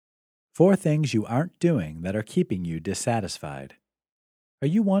4 things you aren't doing that are keeping you dissatisfied. Are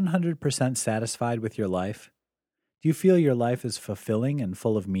you 100% satisfied with your life? Do you feel your life is fulfilling and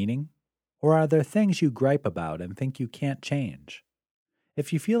full of meaning? Or are there things you gripe about and think you can't change?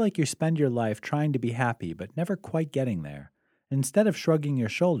 If you feel like you spend your life trying to be happy but never quite getting there, instead of shrugging your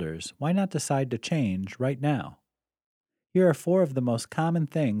shoulders, why not decide to change right now? Here are 4 of the most common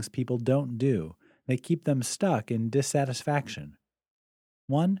things people don't do that keep them stuck in dissatisfaction.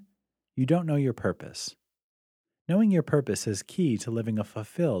 1. You don't know your purpose. Knowing your purpose is key to living a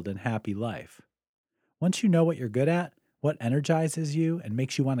fulfilled and happy life. Once you know what you're good at, what energizes you and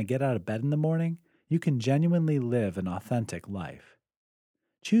makes you want to get out of bed in the morning, you can genuinely live an authentic life.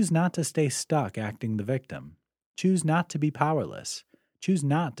 Choose not to stay stuck acting the victim. Choose not to be powerless. Choose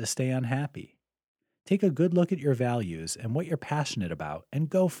not to stay unhappy. Take a good look at your values and what you're passionate about and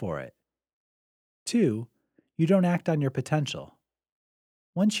go for it. 2. You don't act on your potential.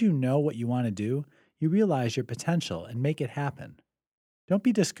 Once you know what you want to do, you realize your potential and make it happen. Don't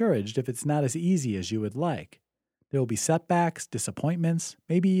be discouraged if it's not as easy as you would like. There will be setbacks, disappointments,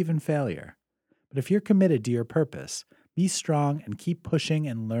 maybe even failure. But if you're committed to your purpose, be strong and keep pushing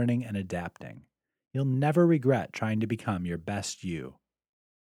and learning and adapting. You'll never regret trying to become your best you.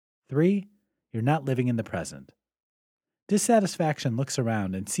 3. You're not living in the present. Dissatisfaction looks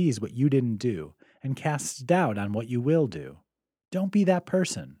around and sees what you didn't do and casts doubt on what you will do. Don't be that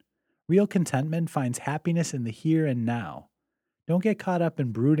person. Real contentment finds happiness in the here and now. Don't get caught up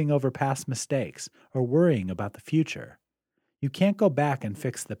in brooding over past mistakes or worrying about the future. You can't go back and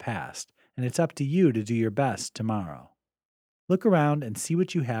fix the past, and it's up to you to do your best tomorrow. Look around and see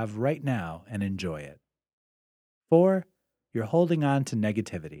what you have right now and enjoy it. 4. You're holding on to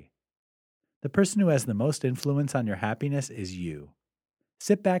negativity. The person who has the most influence on your happiness is you.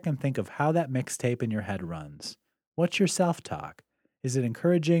 Sit back and think of how that mixtape in your head runs. What's your self-talk? Is it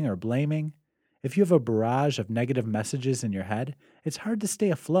encouraging or blaming? If you have a barrage of negative messages in your head, it's hard to stay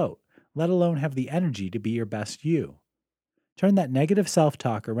afloat, let alone have the energy to be your best you. Turn that negative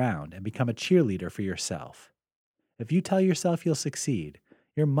self-talk around and become a cheerleader for yourself. If you tell yourself you'll succeed,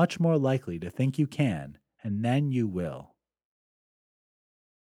 you're much more likely to think you can, and then you will.